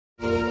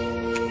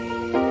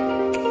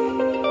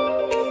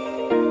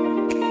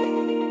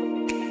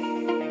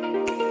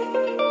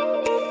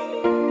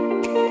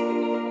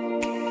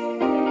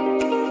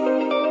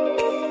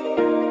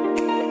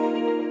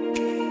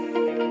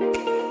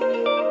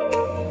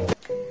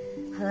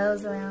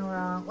Hello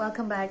Zeliangrong,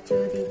 welcome back to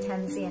the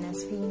 10th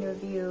ZNSP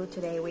interview.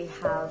 Today we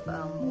have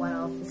one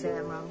of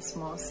Zeliangrong's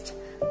most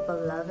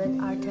beloved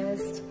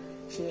artists.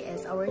 She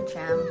is our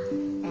gem,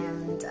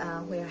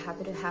 and we are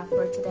happy to have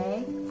her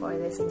today for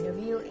this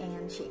interview.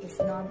 And she is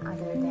none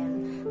other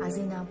than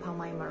Azeena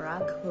Pamei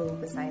Marak, who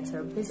besides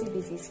her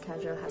busy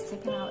schedule has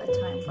taken out a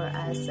time for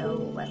us.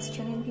 So let's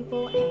tune in,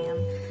 people,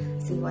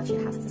 and see what she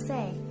has to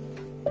say.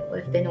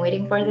 We've been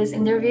waiting for this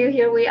interview.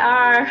 Here we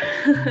are.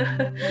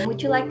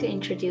 Would you like to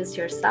introduce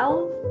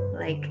yourself,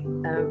 like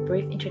a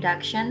brief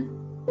introduction?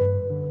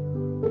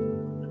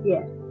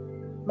 Yes,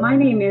 my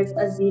name is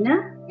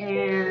Azeena,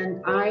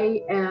 and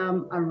I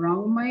am a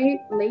rongmei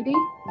lady.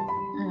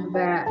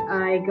 But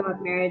I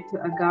got married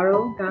to a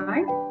Garo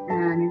guy,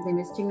 and his name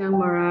is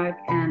Marak,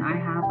 and I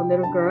have a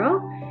little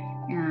girl,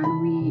 and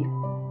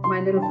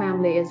my little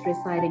family is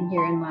residing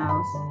here in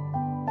Laos.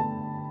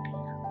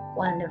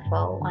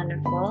 Wonderful,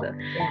 wonderful. So,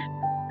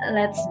 yeah.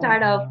 Let's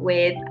start off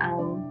with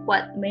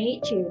what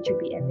made you to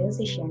be a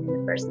musician in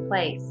the first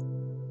place?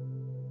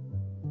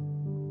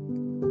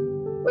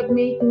 What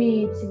made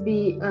me to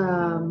be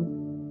a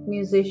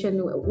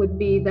musician would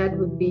be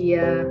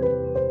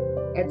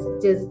it's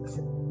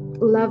just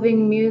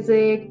loving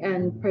music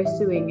and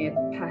pursuing it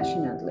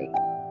passionately.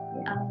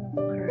 Yeah.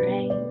 All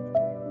right.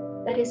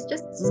 That is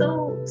just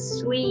so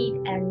sweet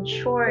and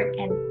short,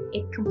 and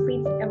it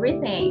completes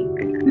everything.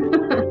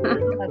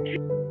 Okay.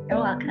 You're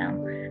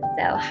welcome.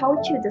 So, how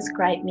would you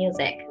describe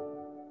music?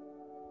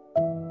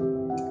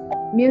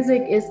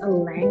 Music is a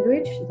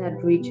language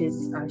that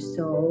reaches our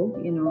soul,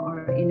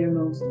 our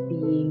innermost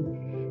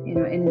being,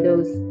 in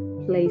those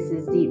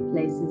places, deep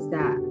places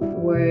that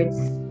words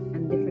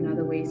and different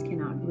other ways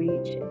cannot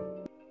reach.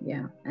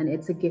 Yeah, and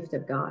it's a gift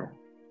of God.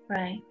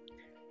 Right.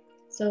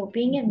 So,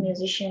 being a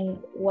musician,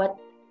 what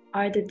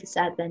are the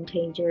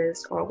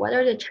disadvantages or what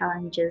are the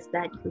challenges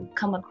that you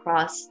come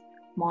across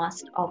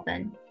most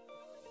often?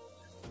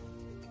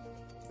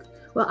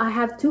 Well, I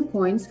have 2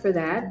 points for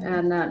that.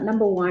 And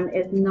number one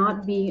is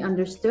not being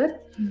understood,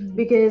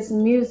 because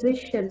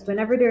musicians,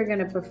 whenever they're going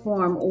to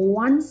perform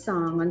one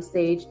song on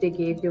stage, they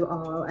give their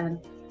all. And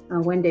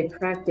when they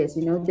practice,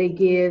 they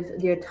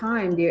give their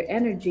time, their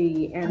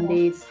energy, and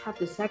they have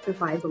to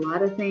sacrifice a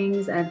lot of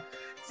things. And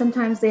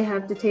sometimes they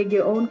have to take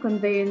their own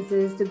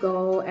conveyances to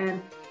go,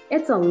 and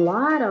it's a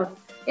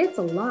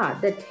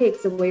lot that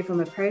takes away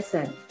from a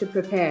person to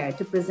prepare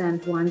to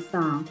present one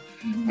song.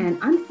 And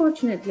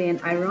unfortunately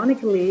and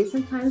ironically,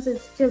 sometimes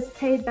it's just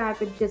paid back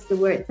with just the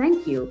word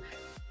thank you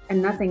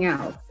and nothing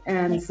else.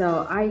 And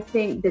so I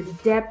think the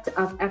depth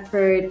of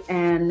effort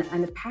and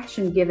the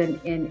passion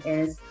given in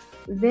is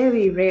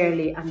very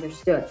rarely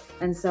understood.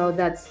 And so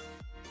that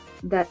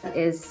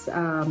is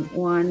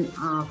one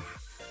of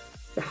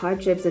the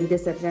hardships and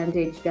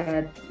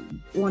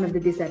one of the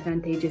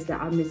disadvantages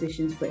that our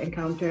musicians will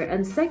encounter.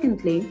 And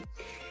secondly,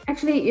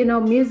 actually,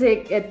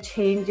 music, it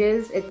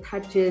changes, it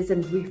touches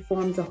and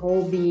reforms the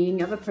whole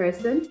being of a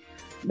person,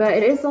 but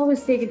it is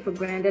always taken for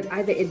granted,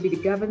 either it be the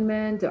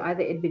government or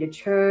either it be the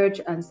church.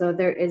 And so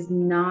there is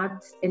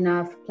not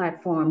enough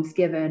platforms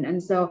given.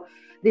 And so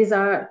these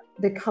are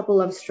the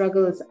couple of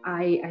struggles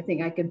I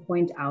think I can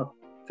point out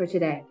for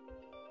today.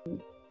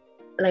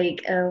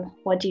 Like,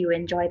 what do you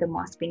enjoy the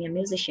most being a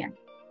musician?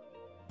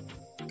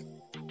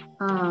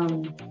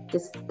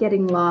 Just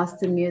getting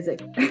lost in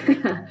music.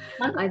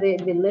 Either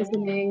it be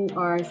listening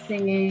or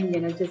singing,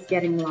 just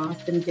getting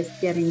lost and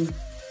just getting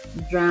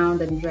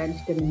drowned and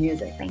drenched in the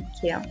music. Thank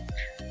you.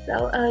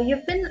 So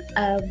you've been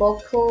a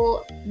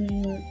vocal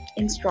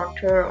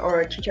instructor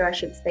or teacher, I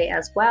should say,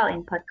 as well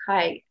in Pad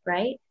Khai,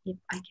 right? If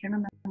I can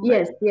remember.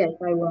 Yes,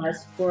 I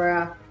was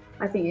for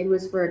I think it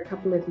was for a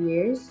couple of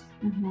years.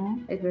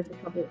 It was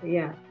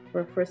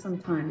for some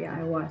time. Yeah,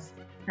 I was.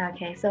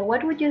 Okay, so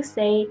what would you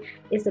say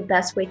is the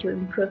best way to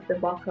improve the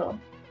vocal?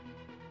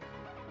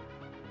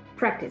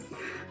 Practice.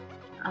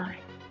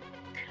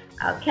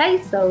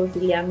 Okay, so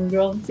the young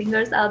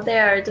singers out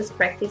there, just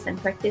practice and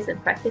practice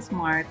and practice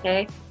more,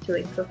 okay, to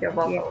improve your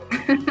vocal.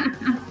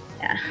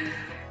 Yeah.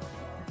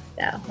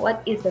 So,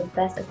 what is the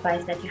best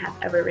advice that you have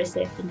ever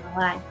received in your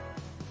life?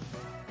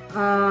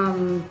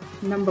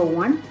 Number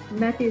one,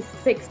 Matthew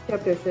 6,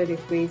 chapter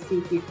 33,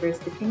 seek ye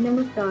first the kingdom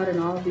of God, and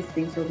all of these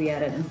things will be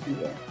added unto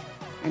you.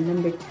 And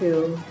number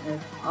 2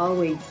 is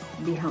always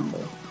be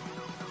humble.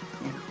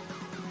 Yeah.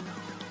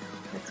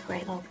 That's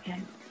great. Okay.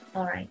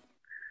 All right.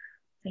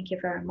 Thank you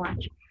very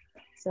much.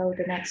 So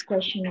the next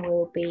question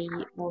will be,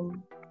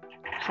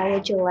 how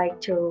would you like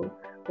to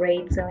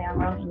rate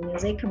Zeliangrong in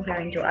music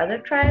comparing to other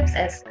tribes?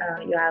 As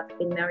you have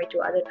been married to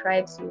other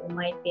tribes, you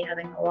might be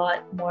having a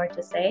lot more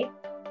to say.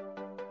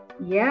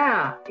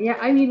 Yeah.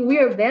 I mean, we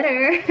are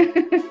better.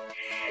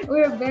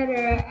 We're better,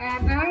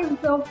 and I'm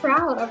so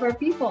proud of our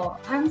people.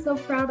 I'm so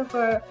proud of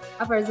our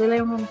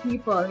Zeliangrong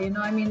people.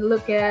 I mean,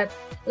 look at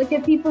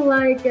people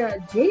like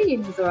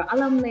James or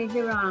Alam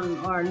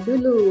Lehirang or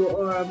Lulu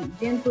or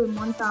Jenpui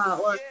Monta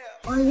or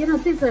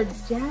these are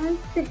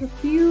just a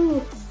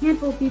few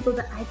handful of people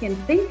that I can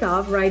think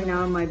of right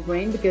now in my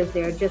brain, because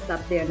they are just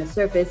up there on the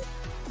surface.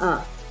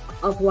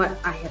 of what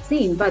I have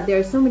seen. But there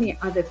are so many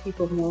other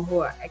people more who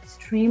are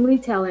extremely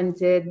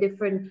talented,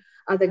 different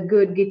other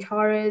good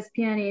guitarists,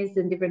 pianists,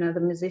 and different other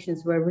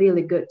musicians who are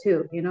really good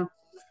too, you know.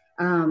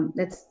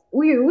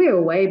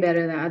 We're way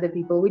better than other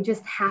people. We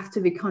just have to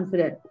be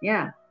confident.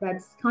 Yeah,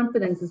 that's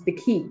confidence is the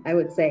key, I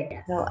would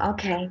say. So,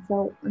 okay.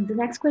 So the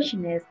next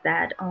question is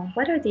that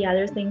what are the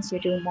other things you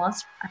do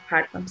most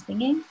apart from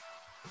singing?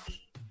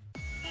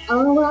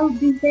 Oh, well,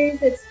 these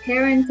days it's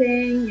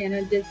parenting, you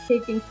know, just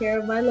taking care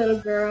of my little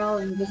girl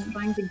and just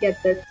trying to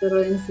get this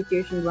little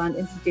institution run.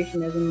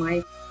 Institution as in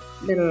my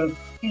little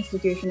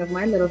institution of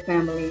my little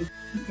family.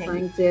 Okay.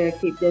 Trying to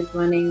keep this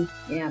running.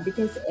 Yeah,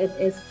 because it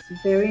is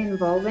very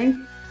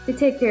involving to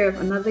take care of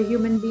another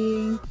human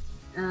being,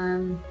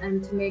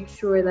 and to make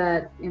sure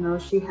that, you know,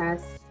 she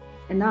has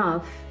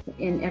enough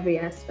in every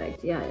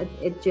aspect. Yeah,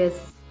 it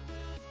just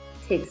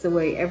takes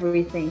away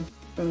everything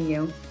from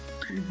you.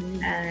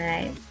 All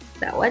right.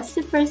 So what's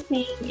the first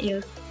thing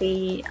you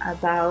see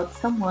about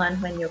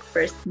someone when you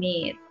first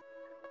meet?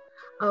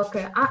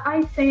 Okay,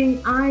 I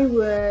think I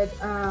would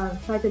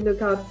try to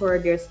look out for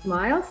their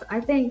smiles. I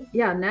think,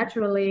 yeah,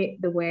 naturally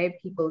the way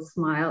people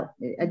smile,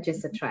 it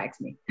just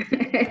attracts me.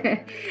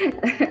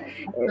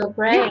 So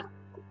great. Yeah.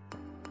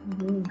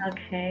 Mm-hmm.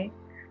 Okay.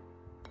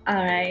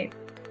 All right.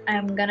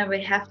 I'm gonna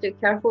have to be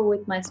careful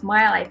with my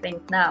smile, I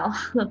think, now.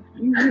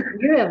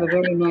 You have a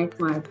very nice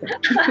smile.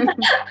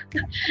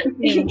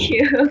 Thank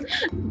you.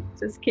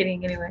 Just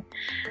kidding, anyway.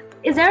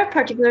 Is there a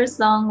particular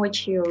song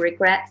which you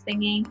regret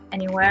singing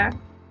anywhere?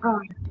 Oh,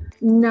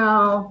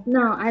 no,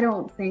 I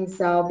don't think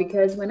so,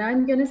 because when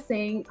I'm gonna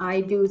sing,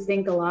 I do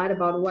think a lot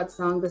about what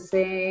song to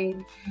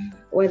sing,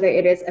 whether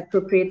it is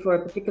appropriate for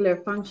a particular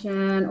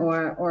function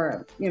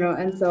or you know,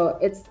 and so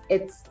it's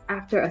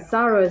after a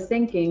thorough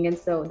thinking, and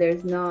so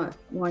there's not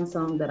one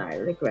song that I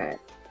regret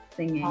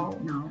singing. Oh.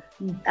 No.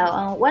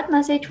 What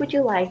message would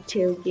you like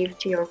to give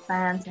to your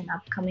fans and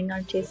upcoming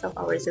artists of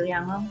our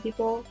Zeliangrong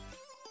people?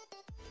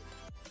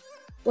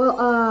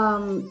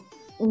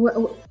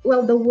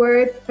 Well, the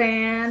word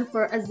fan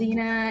for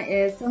Azeena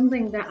is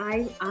something that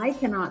I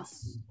cannot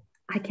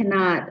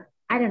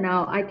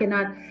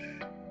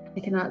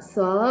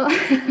swallow.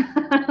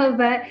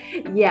 But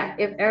yeah,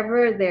 if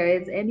ever there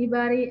is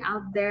anybody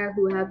out there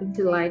who happen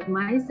to like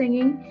my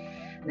singing,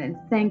 then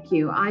thank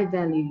you. I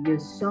value you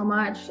so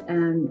much,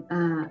 and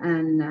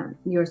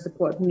your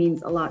support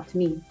means a lot to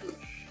me.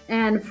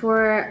 And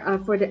for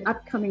the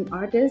upcoming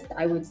artist,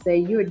 I would say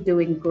you're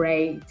doing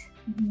great.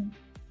 Mm-hmm.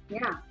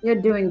 Yeah, you're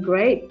doing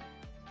great.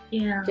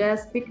 Yeah.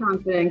 Just be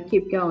confident,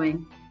 keep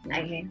going.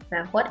 Okay,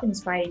 so what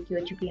inspired you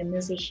to be a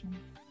musician?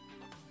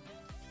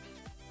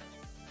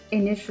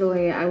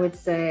 Initially, I would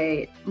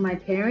say my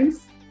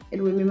parents.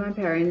 It would be my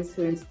parents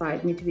who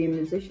inspired me to be a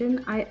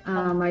musician.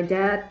 My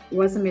dad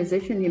was a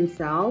musician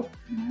himself,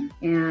 Mm-hmm.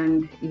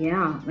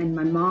 and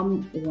my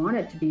mom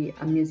wanted to be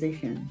a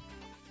musician.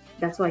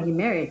 That's why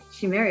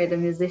she married a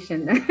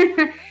musician.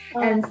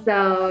 And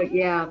so,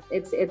 yeah,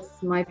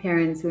 it's my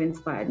parents who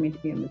inspired me to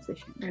be a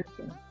musician.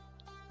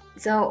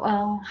 So,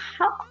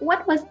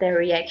 what was their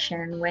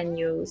reaction when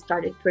you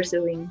started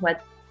pursuing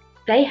what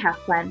they have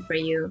planned for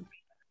you?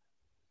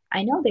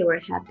 I know they were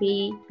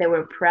happy, they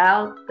were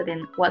proud, but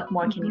then what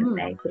more can you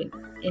say, put it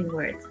in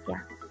words?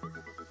 Yeah.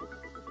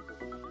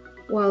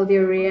 Well,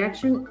 their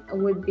reaction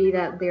would be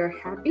that they're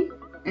happy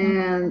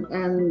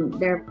and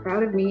they're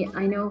proud of me.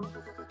 I know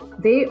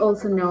they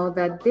also know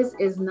that this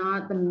is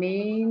not the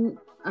main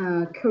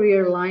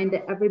career line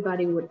that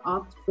everybody would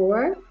opt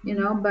for, you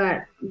know,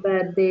 but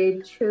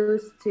they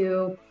choose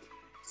to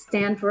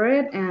stand for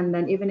it, and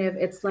then even if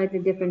it's slightly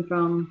different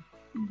from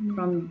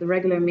the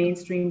regular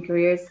mainstream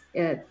careers,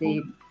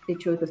 they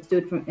chose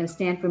to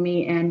stand for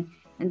me, and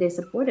they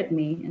supported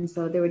me, and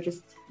so they were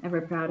just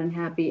ever proud and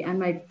happy. And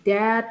my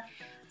dad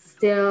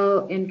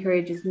still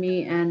encourages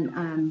me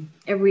and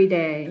every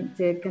day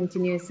to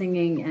continue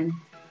singing and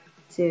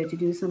to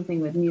do something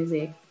with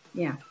music.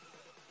 Yeah.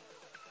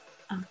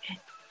 Okay,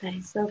 that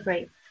is so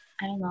great.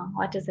 I don't know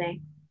what to say.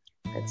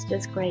 That's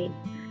just great.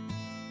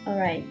 All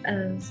right.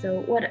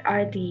 So what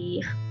are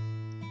the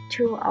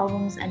 2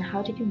 albums and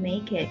how did you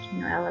make it? Can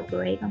you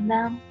elaborate on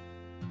them?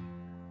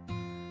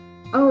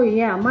 Oh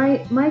yeah,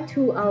 my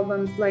 2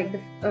 albums, like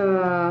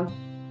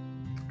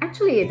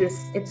actually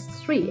it's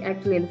 3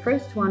 actually. The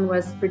first one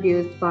was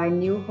produced by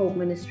New Hope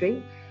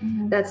Ministry.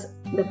 Mm-hmm. That's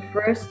the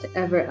first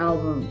ever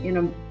album, you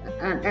know,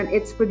 and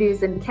it's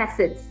produced in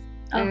cassettes.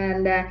 Oh.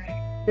 And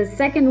the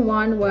second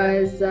one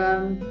was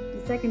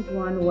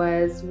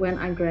when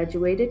I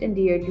graduated in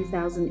the year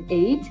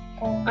 2008.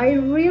 Oh. I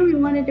really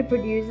wanted to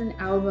produce an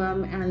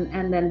album,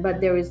 but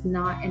there was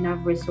not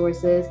enough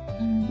resources.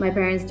 My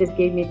parents just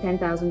gave me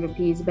 10,000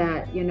 rupees,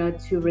 but you know,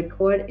 to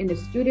record in the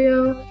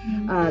studio,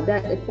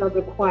 that itself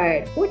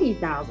required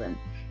 40,000.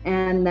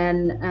 And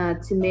then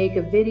to make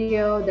a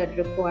video that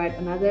required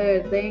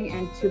another thing,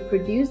 and to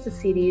produce the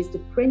CDs, to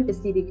print the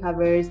CD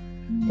covers,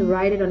 to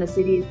write it on the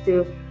CDs,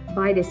 to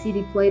buy the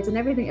CD plates and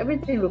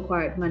everything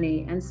required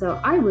money. And so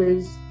I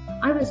was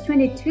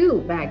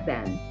 22 back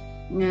then,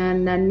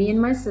 And then me and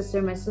my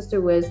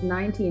sister was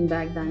 19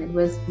 back then. It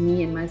was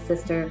me and my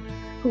sister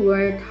who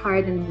worked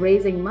hard in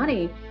raising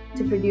money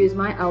to produce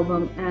my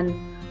album. And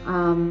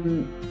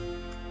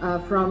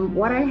from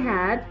what I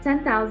had,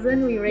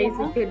 10,000, we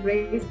could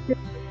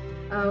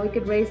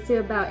raise to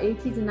about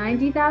 80 to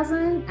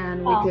 90,000,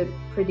 and we could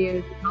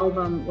produce an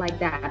album like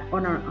that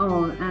on our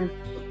own. And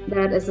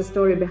that is the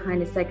story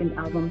behind the second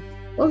album.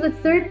 Well, the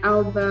third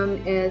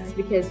album is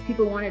because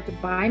people wanted to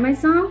buy my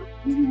song,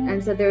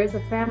 and so there is a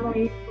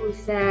family who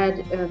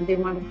said they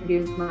want to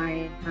produce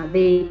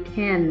they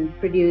can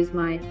produce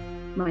my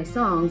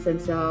songs, and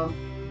so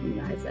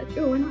I said,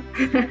 sure, why not?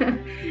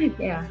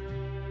 Yeah.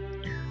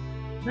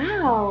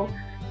 Wow.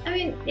 I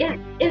mean, yeah,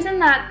 isn't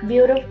that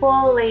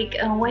beautiful? Like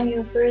when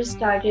you first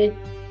started,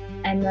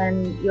 and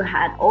then you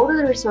had all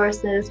the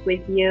resources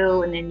with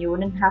you, and then you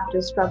wouldn't have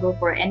to struggle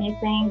for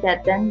anything,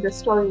 that then the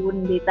story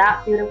wouldn't be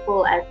that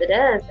beautiful as it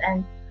is.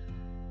 And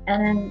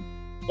then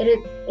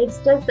it's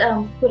just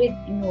put it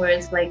in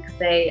words, like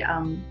say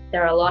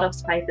there are a lot of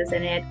spices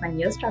in it. When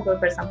you struggle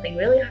for something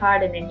really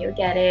hard and then you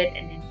get it,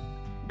 and then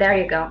there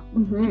you go,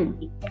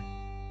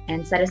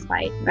 and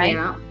satisfied, right?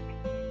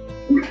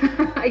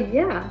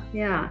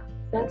 Yeah,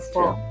 that's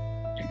cool.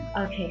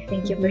 Okay,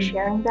 thank you for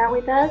sharing that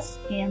with us.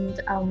 And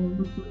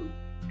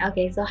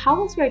okay, so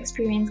how was your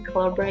experience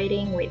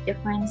collaborating with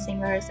different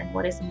singers, and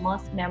what is the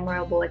most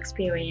memorable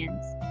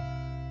experience?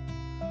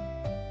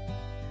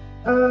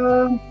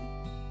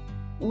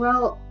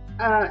 Well,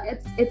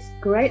 it's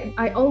great.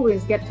 I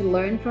always get to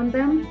learn from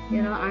them.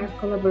 You know, I've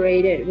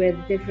collaborated with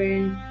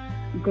different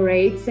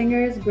great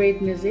singers,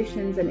 great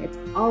musicians, and it's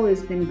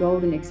always been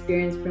golden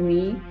experience for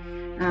me.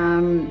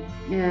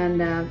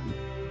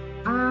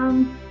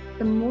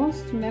 The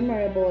most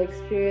memorable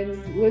experience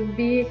would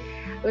be,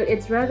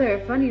 it's rather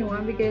a funny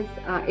one, because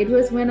it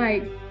was when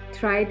I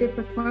tried to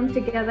perform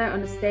together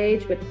on the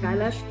stage with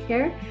Kailash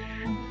Kher.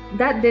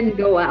 That didn't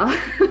go well.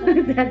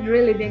 That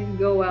really didn't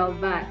go well,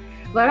 but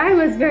I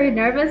was very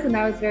nervous, and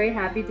I was very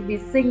happy to be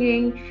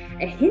singing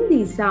a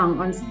Hindi song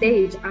on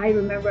stage. I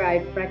remember I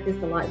practiced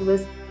a lot. It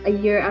was a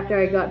year after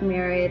I got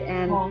married,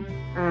 and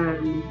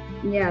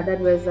yeah, that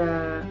was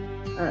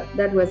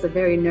a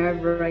very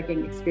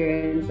nerve-wracking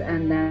experience,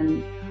 and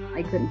then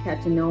I couldn't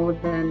catch a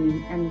note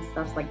and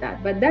stuff like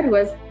that. But that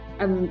was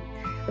a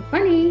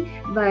funny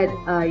but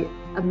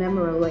a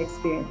memorable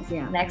experience.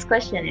 Yeah. Next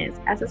question is,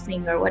 as a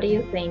singer, what do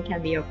you think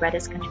can be your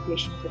greatest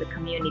contribution to the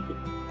community?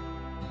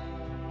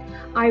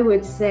 I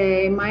would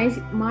say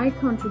my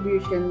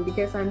contribution,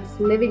 because I'm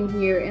living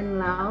here in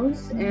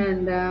Laos,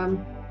 and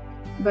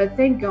but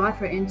thank God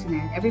for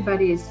internet.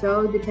 Everybody is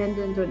so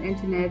dependent on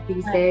internet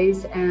these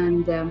days,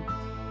 and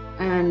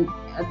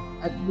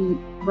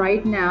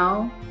right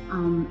now,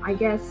 I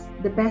guess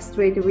the best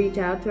way to reach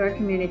out to our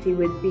community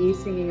would be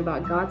singing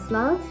about God's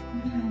love,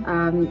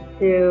 and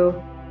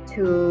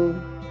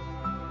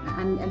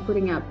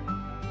putting up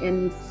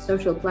in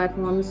social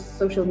platforms,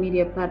 social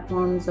media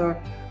platforms, or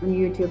on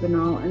YouTube and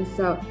all. And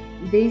so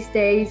these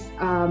days,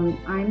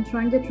 I'm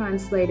trying to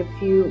translate a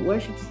few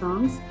worship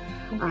songs,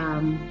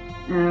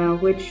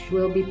 which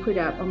will be put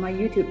up on my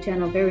YouTube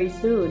channel very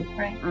soon.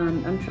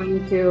 I'm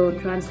trying to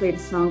translate a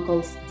song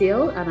called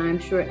Still, and I'm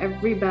sure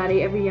every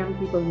young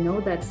people know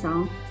that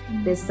song.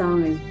 This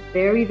song is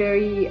very,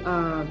 very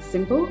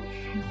simple,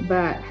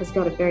 but has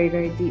got a very,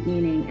 very deep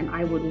meaning. And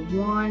I would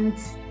want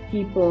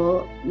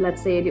people,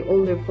 let's say the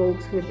older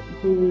folks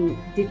who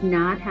did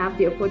not have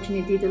the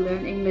opportunity to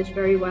learn English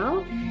very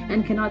well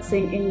and cannot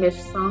sing English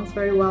songs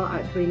very well,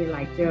 I'd really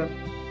like to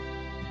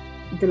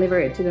deliver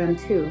it to them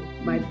too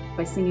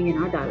by singing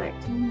in our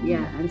dialect.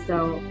 Yeah, and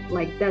so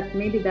like that,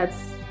 maybe that's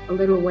some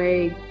little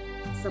ways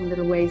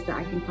that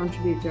I can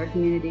contribute to our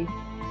community.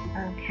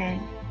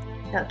 Okay,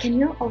 so can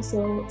you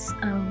also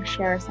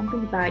share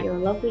something about your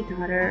lovely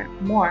daughter,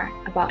 more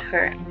about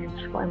her, and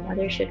then how a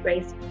mother should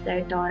raise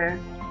their daughter?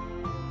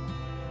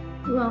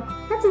 Well,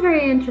 that's a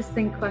very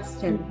interesting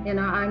question. You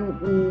know,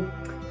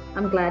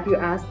 I'm glad you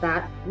asked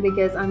that,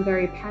 because I'm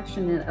very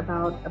passionate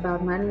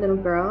about my little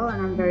girl,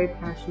 and I'm very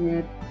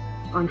passionate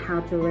on how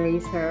to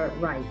raise her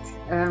right.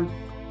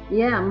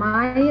 Yeah,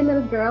 my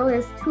little girl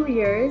is 2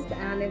 years,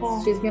 and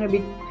she's going to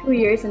be 2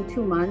 years and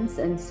 2 months,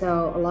 and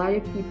so a lot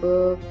of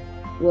people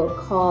will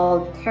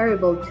call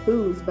terrible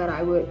twos, but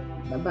a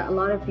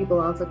lot of people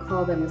also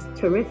call them as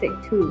terrific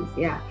twos.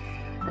 Yeah,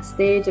 a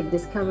stage of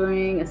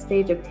discovering, a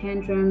stage of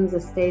tantrums, a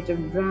stage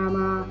of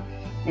drama,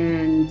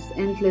 and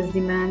endless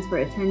demands for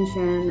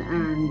attention,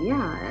 and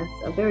yeah,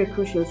 it's a very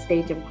crucial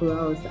stage of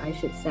growth, I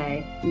should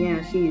say.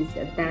 Yeah, she's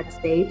at that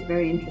stage,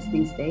 very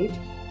interesting stage,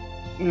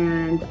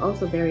 and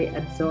also very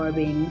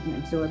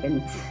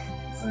absorbent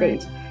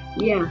stage.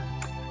 Yeah.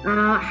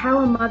 How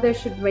a mother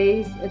should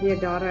raise their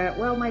daughter.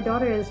 Well, my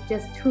daughter is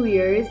just 2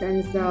 years,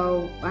 and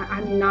so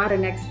I'm not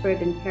an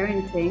expert in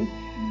parenting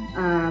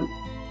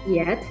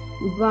yet,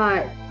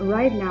 but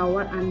right now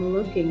what I'm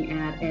looking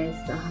at is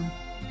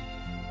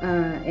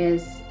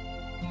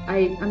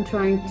I'm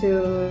trying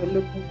to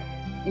look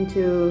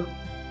into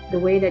the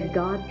way that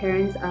God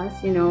parents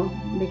us, you know,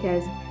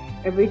 because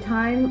every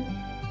time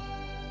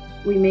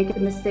we make a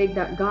mistake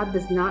that God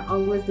does not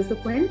always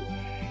discipline.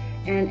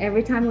 And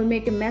every time we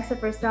make a mess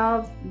of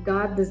ourselves,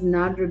 God does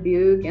not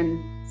rebuke and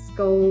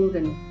scold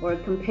or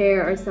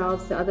compare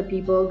ourselves to other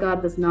people.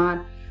 God does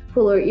not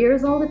pull our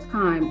ears all the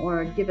time,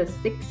 or give us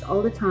sticks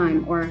all the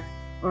time, or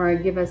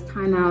give us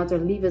timeouts, or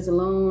leave us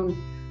alone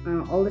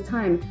all the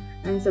time.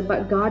 And so,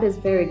 but God is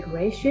very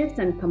gracious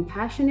and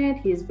compassionate.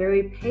 He is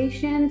very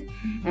patient.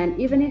 And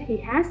even if He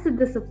has to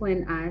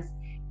discipline us,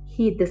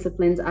 He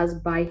disciplines us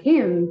by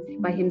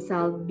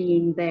Himself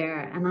being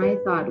there. And I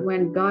thought,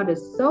 when God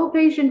is so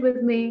patient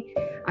with me,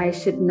 I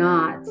should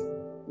not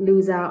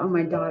lose out on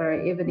my daughter,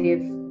 even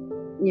if,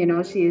 you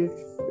know, she's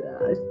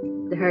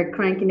her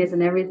crankiness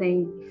and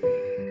everything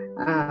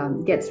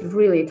gets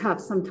really tough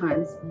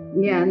sometimes.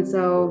 Yeah, and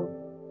so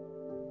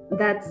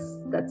that's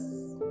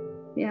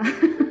yeah.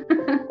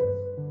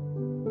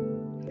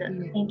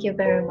 Thank you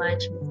very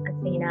much, Ms.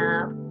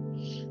 Azeena.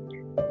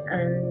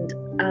 And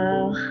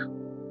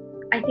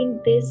I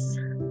think this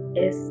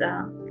is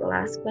the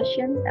last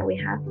question that we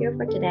have here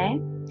for today.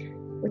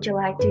 Would you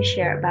like to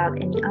share about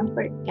any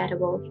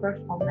unforgettable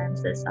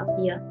performances of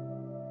you?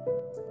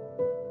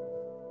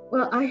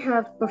 Well, I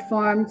have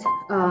performed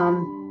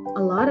a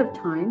lot of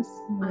times.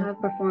 I have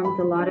performed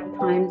a lot of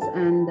times,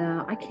 and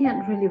I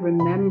can't really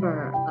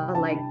remember.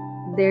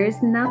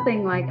 There's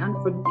nothing like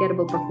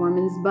unforgettable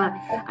performance, but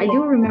I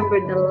do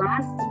remember the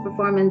last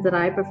performance that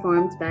I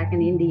performed back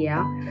in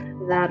India.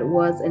 That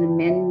was in a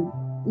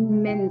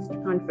men's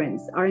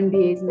conference,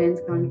 RNBA's men's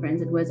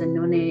conference. It was in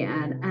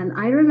None, and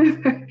I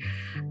remember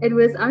it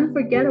was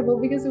unforgettable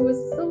because it was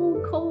so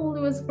cold.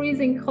 It was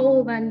freezing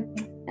cold,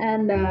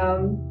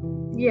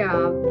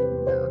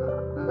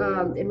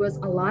 it was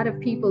a lot of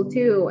people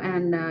too,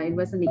 and it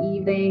was in the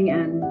evening,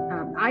 and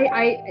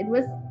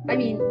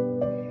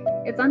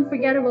it's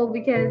unforgettable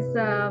because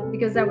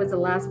that was the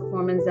last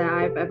performance that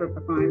I've ever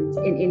performed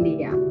in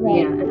India.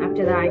 Right. Yeah, and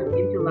after that I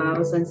came to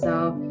Laos, and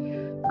so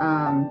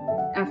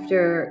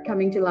after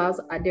coming to Laos,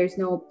 there's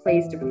no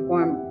place to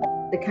perform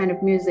the kind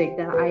of music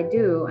that I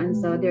do, and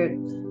so their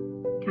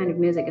kind of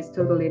music is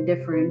totally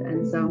different.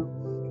 And so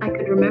I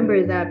could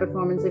remember that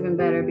performance even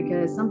better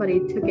because somebody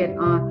took it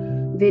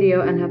on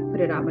video and have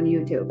put it up on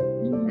YouTube.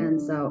 And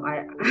so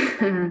I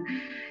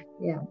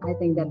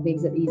think that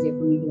makes it easier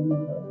for me to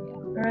remember.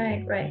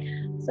 Yeah. Right.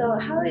 So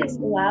how is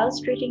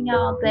Laos treating you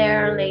out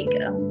there? Like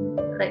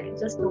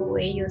just the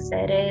way you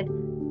said it,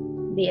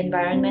 the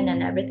environment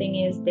and everything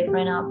is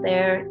different out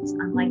there. It's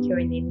unlike here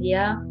in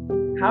India.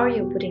 How are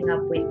you putting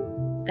up with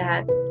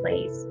that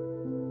place?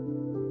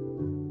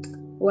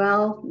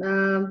 Well,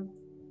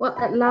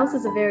 Laos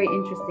is a very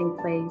interesting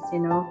place, you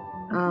know.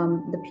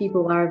 The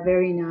people are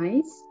very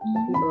nice.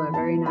 The people are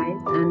very nice,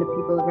 and the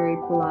people are very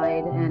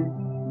polite, and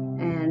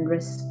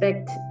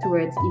respect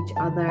towards each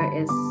other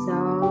is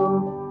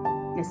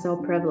so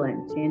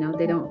prevalent. You know,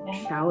 they don't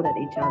shout at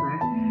each other,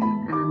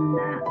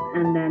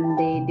 and then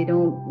they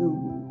don't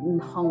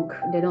honk,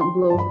 they don't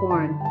blow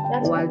horn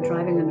while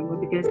driving on the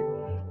road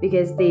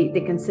because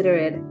they consider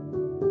it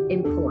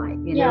impolite.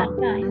 You know,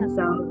 and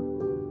so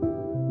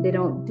they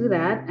don't do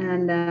that.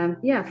 And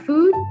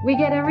food, we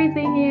get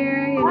everything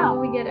here. You know,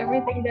 we get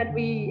everything that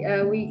we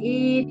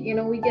eat. You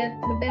know, we get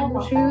the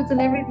bamboo shoots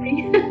and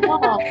everything.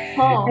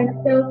 And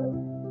so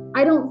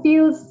I don't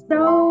feel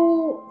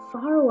so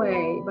far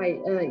away by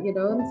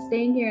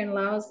staying here in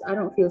Laos. I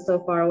don't feel so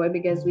far away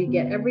because we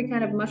get every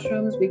kind of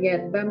mushrooms, we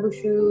get bamboo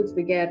shoots,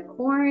 we get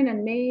corn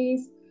and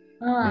maize,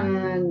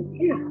 and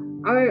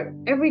our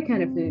every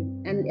kind of food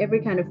and every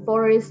kind of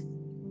forest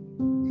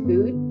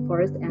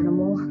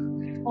animal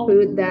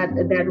food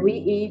that we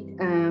eat.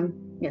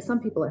 Some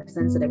people are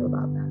sensitive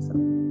about that, so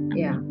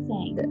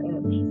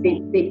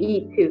they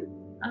eat too.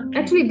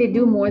 Actually, they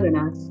do more than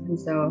us, and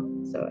so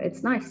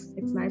it's nice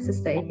to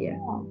stay here.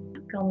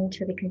 Coming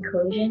to the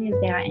conclusion, is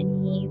there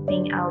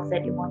anything else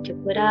that you want to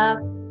put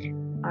up,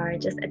 or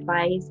just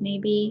advice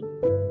maybe?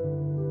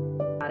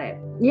 Got it.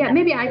 Yeah,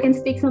 maybe I can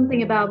speak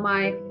something about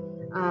my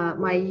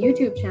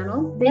YouTube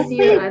channel. This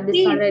year I've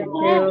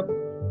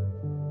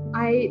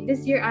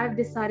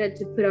decided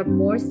to put up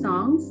more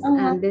songs,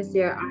 and this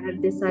year I have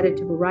decided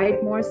to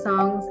write more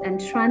songs and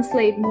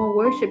translate more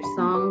worship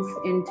songs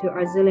into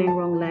our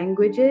Zeliangrong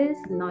languages,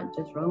 not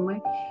just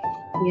rongmei.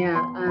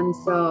 Yeah, and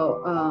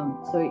so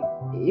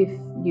if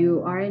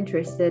you are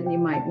interested, you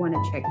might want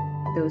to check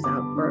those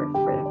out for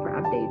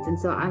updates. And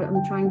so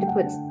I'm trying to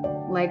put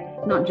like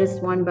not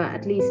just one, but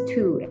at least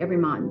 2 every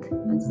month.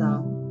 And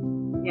so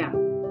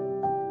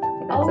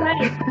all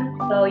right.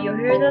 So you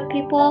hear the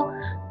people.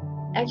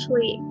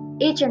 Actually,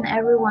 each and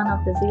every one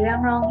of the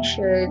Zeliangrong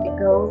should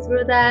go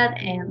through that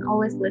and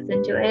always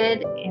listen to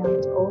it,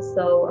 and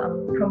also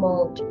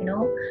promote, you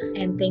know.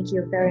 And thank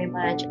you very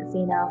much,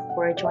 Azeena,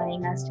 for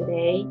joining us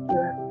today. You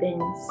have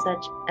been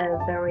such a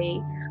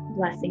very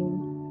blessing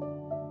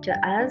to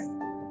us,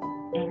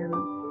 and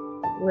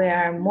we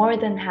are more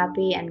than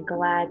happy and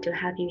glad to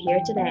have you here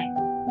today.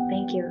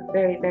 Thank you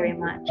very, very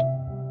much.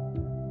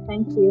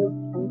 Thank you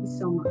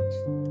so much.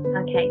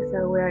 Okay,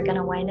 so we're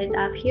gonna wind it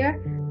up here.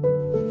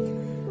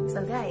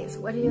 So guys,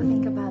 what do you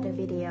think about the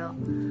video?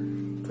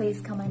 please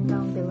comment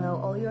down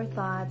below all your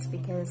thoughts,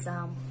 because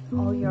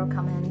all your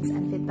comments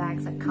and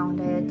feedbacks are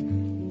counted.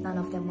 None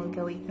of them will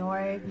go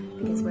ignored,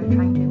 because we're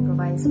trying to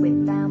improvise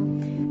with them.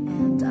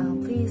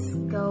 And please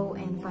go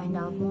and find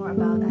out more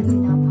about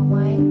Azeena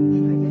Pamei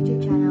in her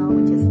YouTube channel,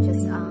 which is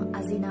just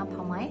Azeena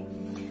Pamei.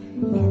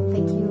 And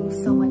thank you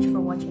so much for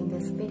watching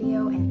this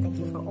video, and thank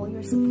you for all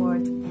your support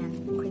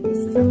and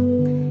criticism.